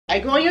I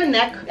go on your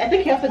neck. I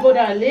think you have to go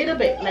down a little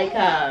bit, like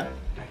I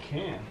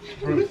can't.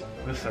 Ruth,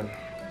 listen.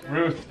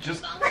 Ruth,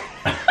 just...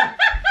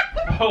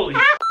 Holy...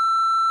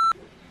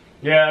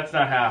 Yeah, that's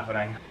not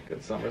happening.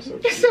 Good Summer, so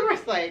cute.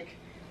 Summer's like...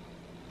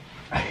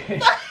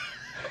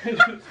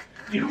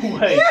 You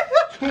weigh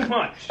too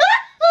much.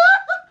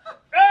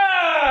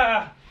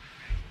 Ah!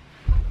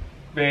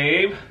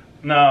 Babe,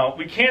 no,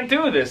 we can't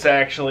do this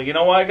actually. You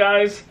know why,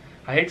 guys?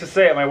 I hate to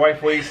say it, my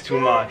wife weighs too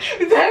much.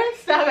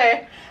 Stop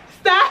it.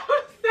 Stop.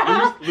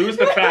 Lose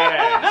the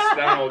fat ass.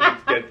 Then we'll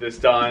get this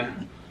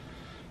done.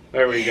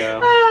 There we go.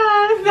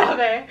 Stop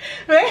it.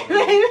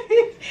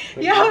 Wait.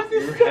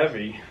 You're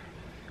heavy.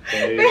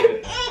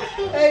 Babe.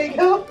 There you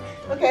go.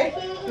 Okay.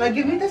 Now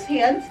give me this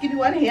hand. Give me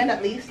one hand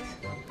at least.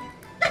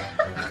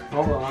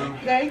 Hold on.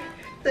 Okay.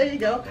 There you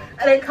go.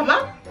 And then come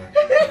up.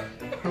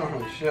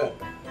 Oh shit.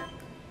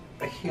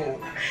 I can't.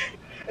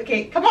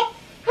 Okay, come up.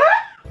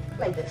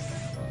 Like this.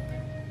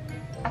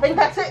 I think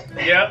that's it.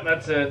 Yep,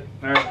 that's it.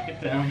 Alright,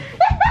 get down.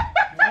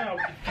 No,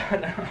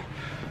 get down.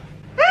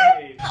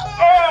 Hey.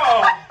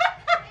 Oh!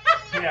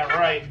 Yeah,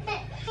 right.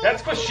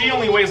 That's because she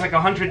only weighs like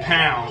 100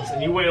 pounds,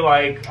 and you weigh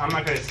like, I'm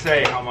not going to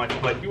say how much,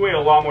 but you weigh a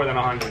lot more than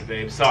 100,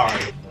 babe.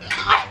 Sorry.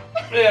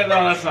 Yeah,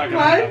 no, that's not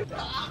going to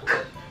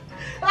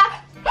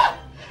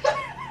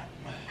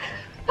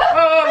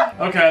happen.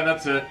 Okay,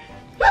 that's it.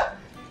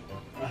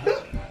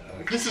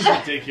 This is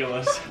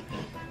ridiculous.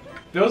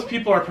 Those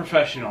people are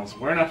professionals.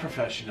 We're not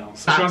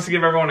professionals. She wants to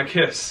give everyone a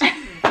kiss.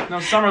 No,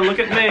 Summer, look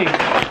at me.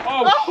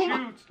 Oh,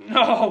 shoot.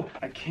 No,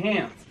 I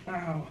can't.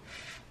 Oh,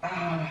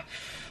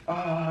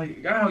 oh,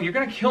 you're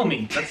gonna kill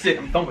me. That's it.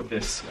 I'm done with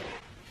this.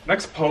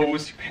 Next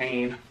pose, you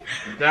pain.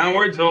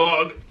 Downward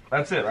dog.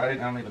 That's it, right?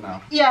 I don't even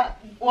know. Yeah,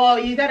 well,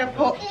 you gotta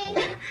pose.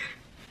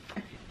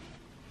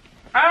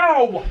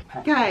 Ow!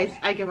 Guys,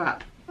 I give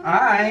up.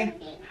 Hi,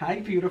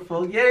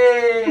 beautiful.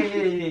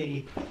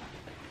 Yay!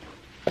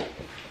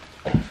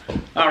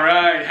 All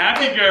right,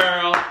 happy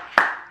girl.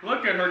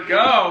 Look at her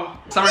go.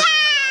 Summer, say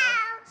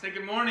hello. Say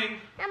good morning.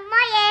 Good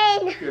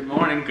morning. Good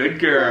morning, good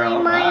girl.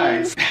 All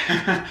right.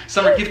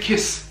 Summer, give a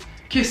kiss.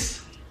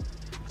 Kiss.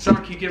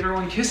 Summer, can you give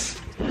everyone a kiss?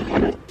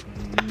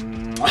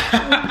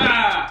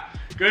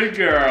 Good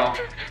girl.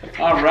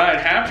 All right,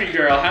 happy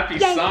girl, happy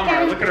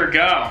summer. Look at her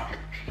go.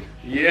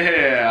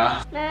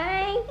 Yeah.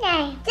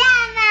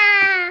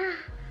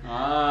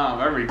 Ah,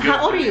 very good.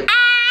 How old are you?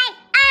 I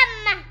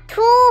am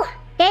 2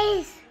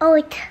 days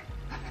old.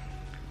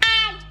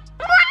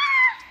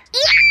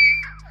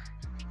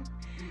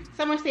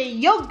 Someone say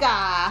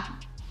yoga.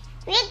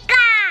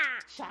 Yoga.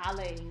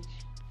 Challenge.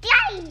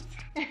 Yes.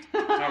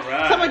 All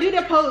right. Someone do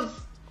the pose.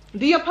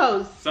 Do your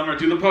pose. Summer,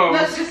 do the pose.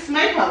 No, this is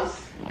my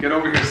pose. Get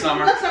over here,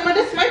 Summer. Look, Summer,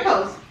 this is my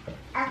pose.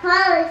 A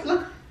pose.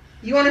 Look,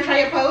 you want to try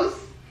your pose?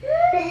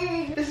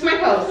 This is my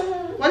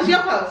pose. What's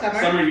your pose, Summer?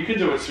 Summer, you can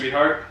do it,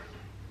 sweetheart.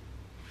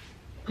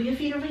 Put your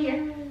feet over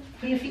here.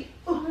 Put your feet.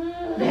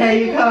 Ooh. There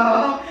you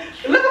go.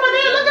 Look over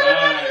there. Look over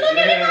there. Look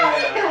at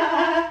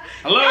there.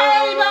 Hello.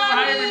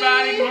 Hi,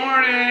 everybody. Good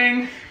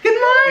morning. Good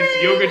morning.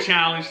 It's yoga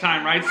challenge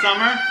time, right,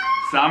 Summer?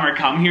 Summer,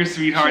 come here,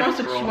 sweetheart.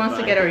 She wants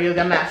to get her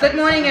yoga mat. Good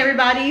morning,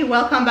 everybody.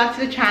 Welcome back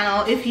to the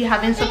channel. If you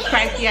haven't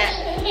subscribed yet,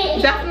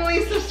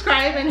 definitely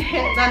subscribe and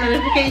hit that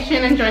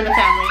notification and join the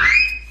family.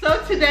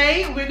 So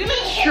today, we're going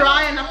to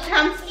try an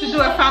attempt to do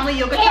a family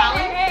yoga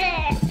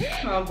challenge.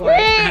 Oh boy.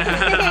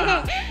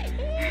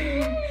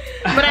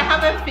 But I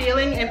have a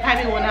feeling it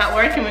probably will not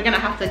work and we're going to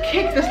have to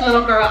kick this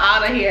little girl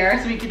out of here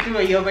so we can do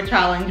a yoga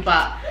challenge.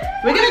 But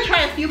we're going to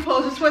try a few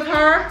poses with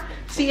her,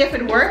 see if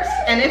it works.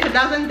 And if it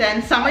doesn't,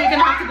 then Summer, you're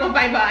going to have to go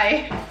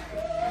bye-bye.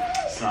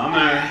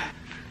 Summer.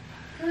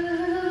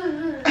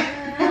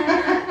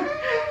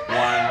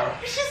 Wow.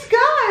 She's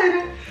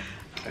good.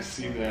 I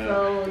see that.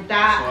 So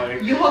that,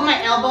 like you hold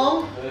my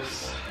elbow.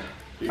 This.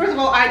 First of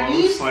all, our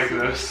knees. Like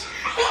this.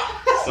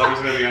 Summer's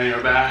going to be on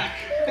your back.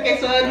 Okay,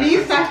 so our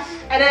knees touch,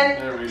 and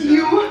then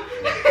you.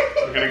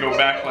 We're gonna go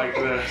back like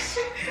this.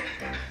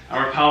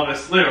 Our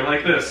pelvis, literally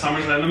like this.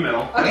 Summer's in the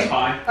middle. Okay. That's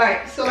fine.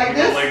 Alright, so like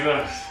this. Like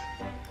this.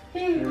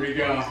 Here we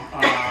go.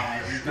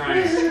 Ah, this is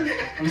nice.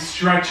 I'm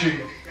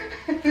stretching.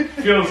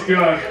 Feels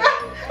good.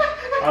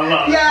 I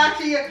love it. Yeah,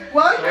 actually,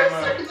 while you're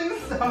stretching,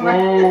 Summer.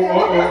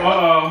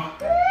 Oh.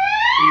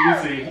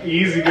 Easy.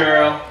 Easy,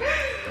 girl.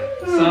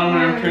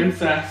 Summer,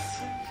 princess.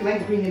 She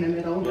likes being in the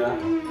middle. Yeah.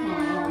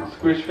 Aww.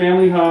 Squish,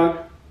 family hug.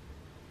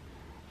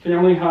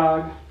 Family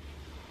hug.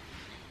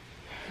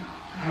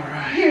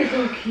 Alright. You're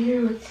so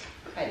cute.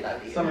 I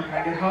love you. Summer, can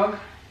I get a hug?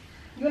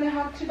 You want to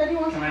hug too? Daddy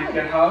wants Can a I hug.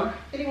 get a hug?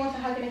 Daddy wants a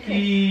hug and a kiss.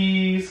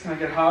 Please, can I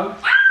get a hug?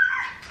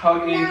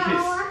 Hug and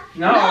kiss.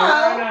 No, No.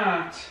 why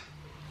not?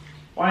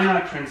 Why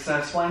not,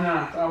 princess? Why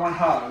not? I want a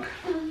hug.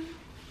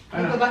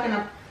 I'll go back and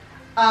up.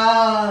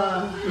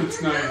 Oh.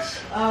 That's nice.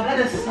 Oh, that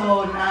is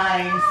so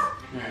nice.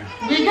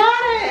 Yeah. You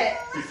got it.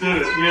 You did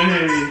it.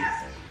 Yay.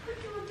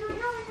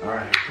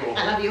 Alright, cool. I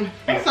love you.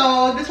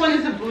 So this one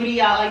is the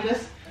booty out like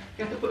this.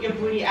 You have to put your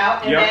booty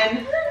out and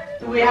then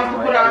we have to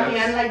put our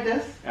hand like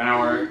this. And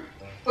our...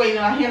 Wait,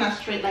 no, our hand is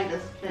straight like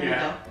this. There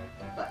Yeah.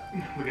 we go. But.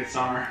 Look at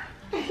Summer.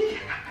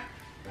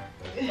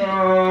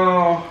 Oh,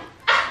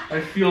 I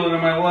feel it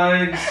in my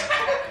legs.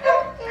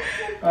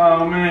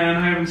 Oh man,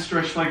 I haven't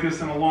stretched like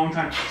this in a long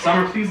time.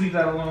 Summer, please leave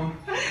that alone.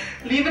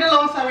 Leave it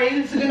alone, Summer.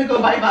 It's gonna go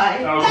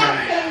bye-bye.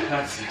 Okay,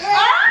 that's it.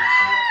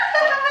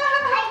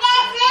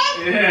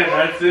 Yeah,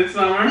 that's it,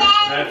 Summer.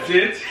 That's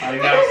it. I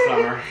know,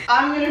 Summer.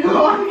 I'm gonna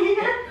go on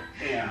here.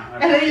 Yeah.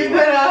 And then you're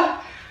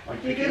gonna,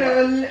 Like you're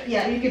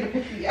gonna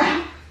pick me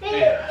up.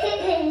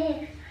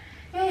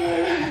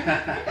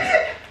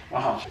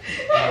 Wow.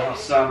 Oh,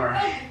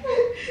 Summer.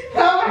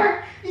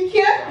 Summer, you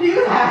can't do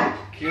that.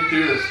 Can't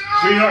do this.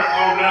 Sweetheart,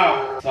 oh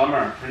no.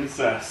 Summer,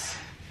 princess.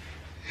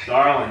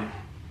 Darling.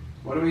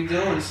 What are we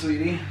doing,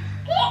 sweetie?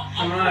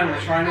 Come on, we're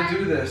trying to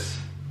do this.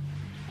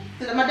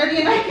 So my daddy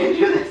and I can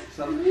do this.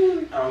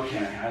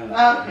 Okay, I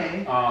love it.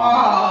 Okay.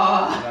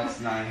 Oh, that's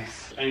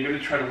nice. And you're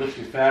gonna try to lift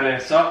your fat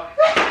ass up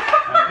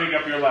and pick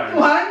up your legs.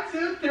 1,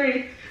 2,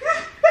 3.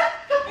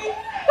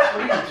 What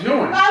are you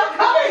doing? I'm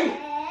coming.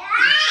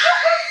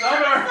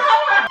 Summer!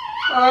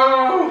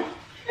 Oh!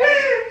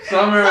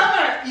 Summer!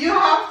 Summer, you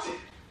have to.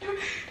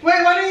 Wait,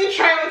 why don't you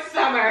try with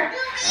Summer?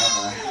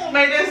 Okay.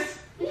 Like this.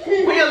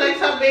 Put your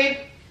legs up, babe.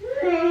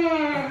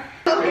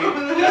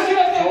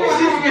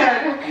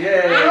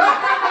 Yeah.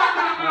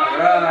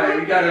 Alright,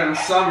 we got it on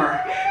Summer.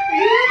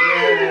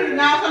 Yeah.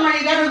 Now, Summer,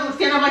 you gotta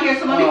stand over here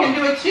so Mommy can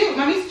do it too.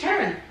 Mommy's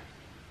turn.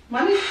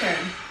 Mommy's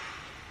turn.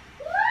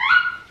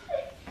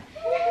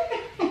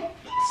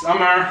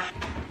 Summer!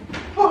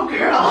 Poor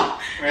girl.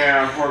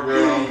 Yeah, poor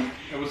girl.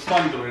 It was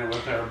fun doing it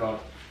with her, but...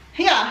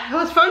 Yeah, it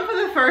was fun for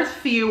the first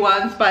few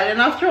ones, but then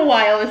after a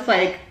while, it's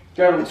like,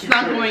 it's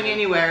not going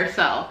anywhere,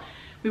 so.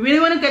 We really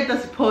want to get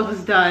this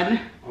poses done.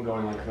 I'm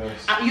going like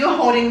this. You're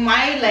holding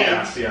my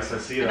legs. Yes, I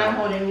see that. And I'm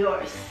holding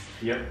yours.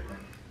 Yep.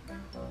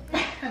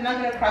 I'm not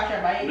gonna crush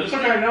your bite. It's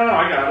okay, no,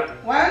 I got it.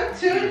 1,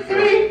 2,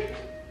 3.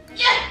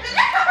 Yes!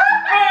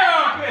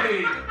 Oh,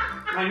 babe!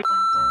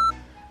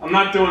 I'm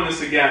not doing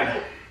this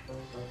again.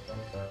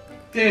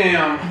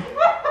 Damn.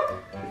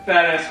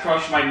 Fat ass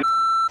crushed my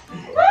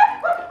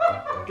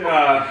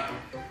God.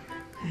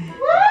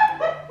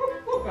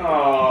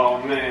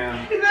 Oh,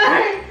 man. Wait,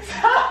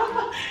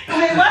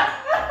 what?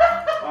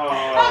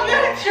 Oh. I'm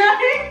gonna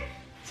try.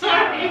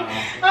 Sorry.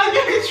 I'm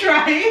gonna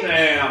try.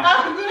 Damn.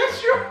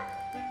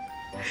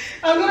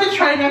 I'm gonna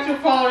try not to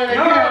fall in again.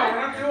 No, we're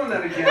not doing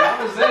that again.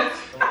 That was it.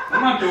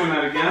 I'm not doing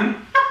that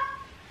again.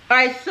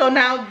 Alright, so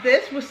now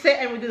this, we'll sit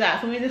and we do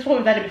that. So this is what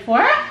we've done it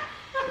before.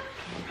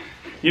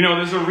 You know,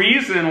 there's a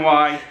reason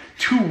why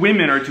 2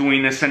 women are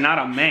doing this and not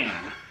a man.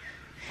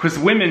 Because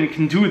women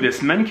can do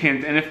this, men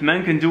can't, and if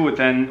men can do it,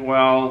 then,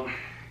 well,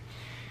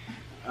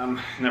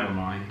 never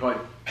mind.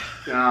 But,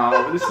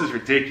 no, this is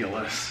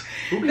ridiculous.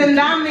 The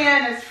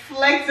non-man is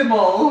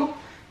flexible.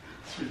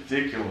 It's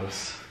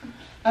ridiculous.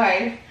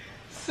 Alright,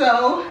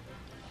 so.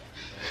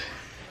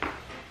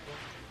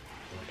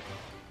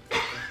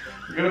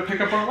 We're gonna pick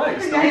up our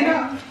legs, don't I we?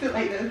 know, do it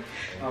like this.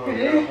 Oh,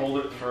 we're gonna hold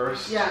it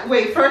first. Yeah,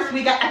 wait, first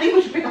I think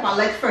we should pick up our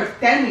legs first,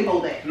 then we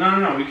hold it.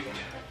 No, we can.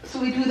 So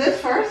we do this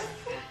first,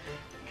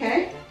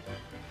 okay?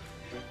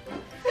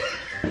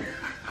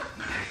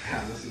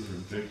 God, this is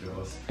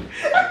ridiculous.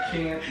 I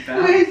can't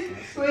balance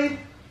Wait.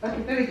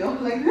 Okay, there we go.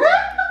 Like,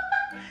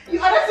 you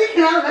honestly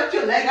cannot lift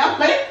your leg up,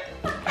 like.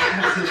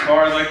 That's as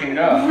far as I can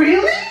go.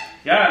 Really?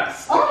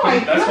 Yes. Oh my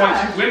That's why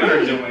gosh, 2 women are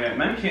wait. doing it.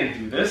 Men can't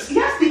do this.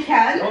 Yes, they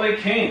can. No, they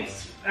can't.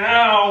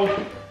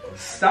 Ow!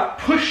 Stop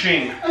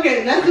pushing.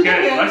 Okay, let's do the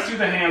Okay, hands. let's do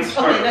the hands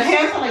first. Okay, the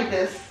hands are like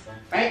this,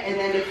 right? And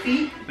then the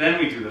feet. Then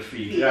we do the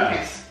feet.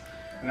 Yes.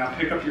 Now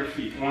pick up your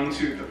feet. 1,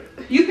 2,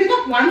 3. You pick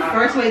up one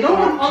first. Wait, don't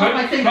hold all of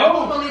my fingers. Don't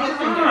hold this Come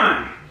finger.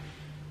 on.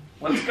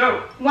 Let's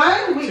go.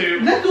 1, wait, 2.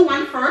 let's do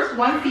one first.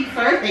 1 feet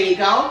first. There you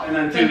go. And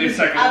then do the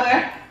second.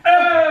 Other.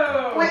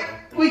 Oh! Wait,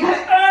 we got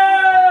it.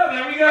 Oh!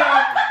 There we go.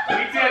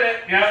 We did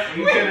it. Yep,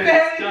 we did it.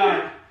 It's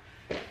done.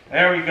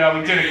 There we go.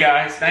 We did it,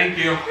 guys. Thank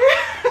you.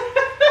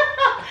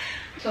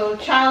 So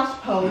child's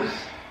pose.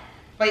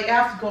 But you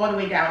have to go all the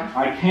way down.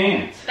 I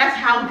can't. That's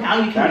how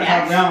down you can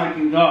That's get. how down I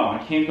can go. I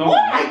can't go. Oh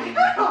my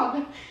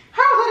god!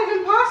 How is that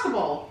even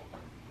possible?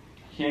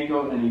 Can't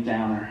go any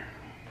downer.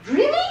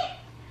 Really?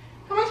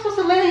 How am I supposed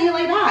to land on you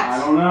like that? I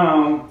don't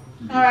know.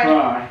 All right.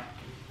 Try.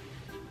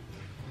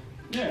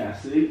 Yeah,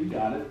 see, you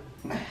got it.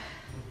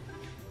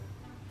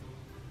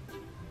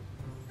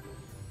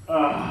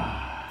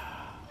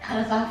 How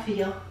does that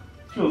feel?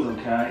 Feels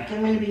okay.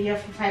 I'm gonna be here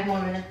for 5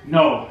 more minutes.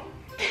 No.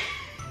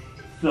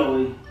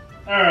 Silly.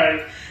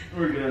 Alright,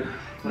 we're good.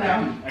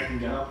 No. I can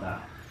get up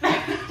now.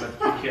 But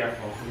be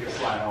careful, you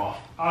slide off.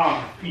 Oh,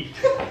 my feet.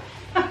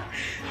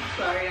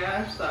 Sorry,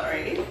 I'm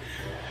sorry.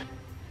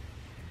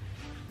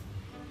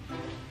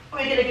 We're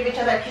gonna give each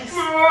other a kiss.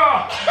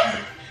 Oh,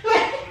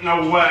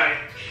 no way.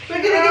 We're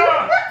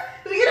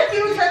gonna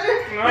give each other.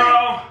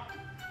 No.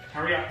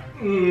 Hurry up.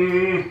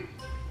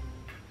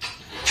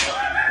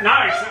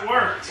 Nice, it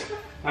worked.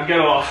 Now get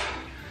off.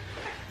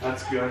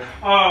 That's good.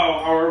 Oh,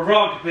 our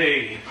rug,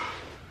 babe.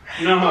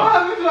 No.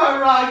 Oh, it's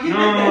not rug. You did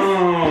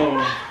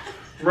No.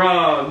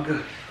 Rug.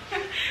 this.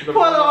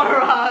 Poor little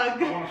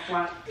rug.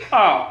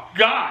 Oh,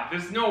 God.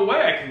 There's no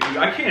way I can do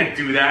that. I can't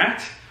do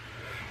that.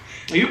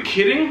 Are you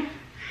kidding?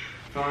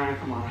 Fine,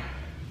 come on.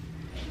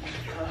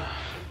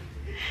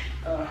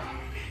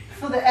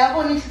 So the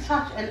elbow needs to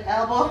touch an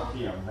elbow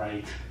Yeah,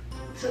 right.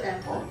 to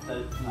elbow.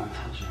 That's not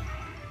touching.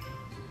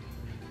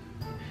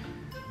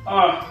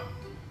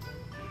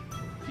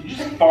 Did you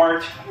just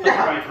fart? That's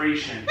a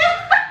vibration.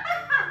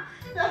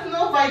 There's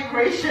no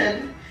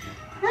vibration.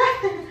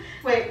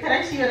 Wait, can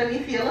I see you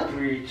underneath you? Look.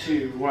 3,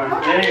 2, 1.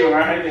 There you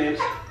are, hi babes.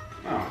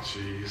 Oh,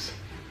 jeez.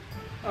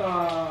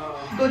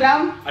 Go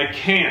down. I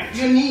can't.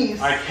 Your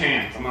knees. I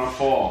can't. I'm gonna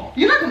fall.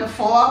 You're not gonna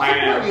fall. I'll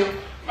take care of you.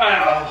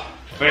 Ow.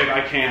 Babe,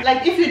 I can't.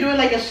 Like if you're doing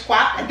like a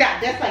squat, like that,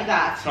 that's like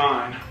that. It's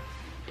fine.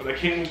 But I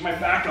can't move my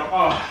back up.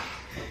 Oh.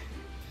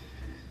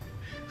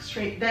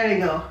 Straight. There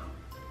you go.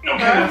 Okay,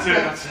 that's it.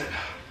 That's it.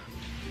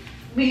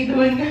 What are you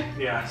doing?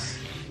 Yes.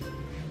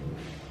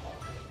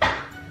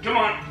 Come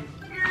on.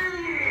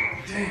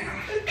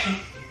 Damn.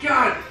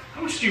 God,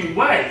 how much do you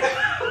weigh?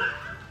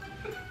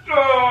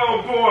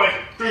 Oh boy.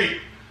 3,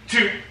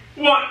 2,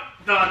 1.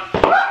 Done. Hey,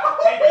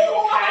 are you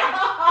okay?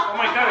 Oh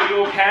my God, are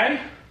you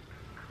okay?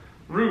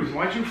 Ruth,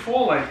 why'd you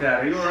fall like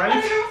that? Are you I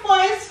alright? didn't fall.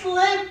 I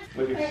slipped.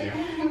 Look at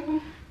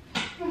you.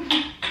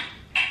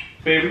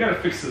 Babe, we gotta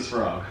fix this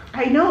rug.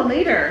 I know,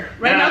 later.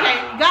 Right? Yeah.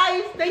 Okay,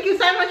 guys, thank you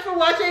so much for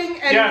watching,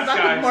 and Yes, we'll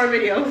back with guys. more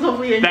videos.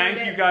 Hopefully you enjoyed Thank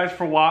it. you guys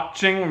for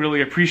watching.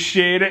 Really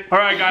appreciate it.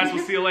 Alright guys,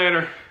 we'll see you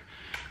later. See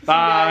you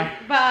Bye.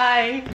 guys. Bye.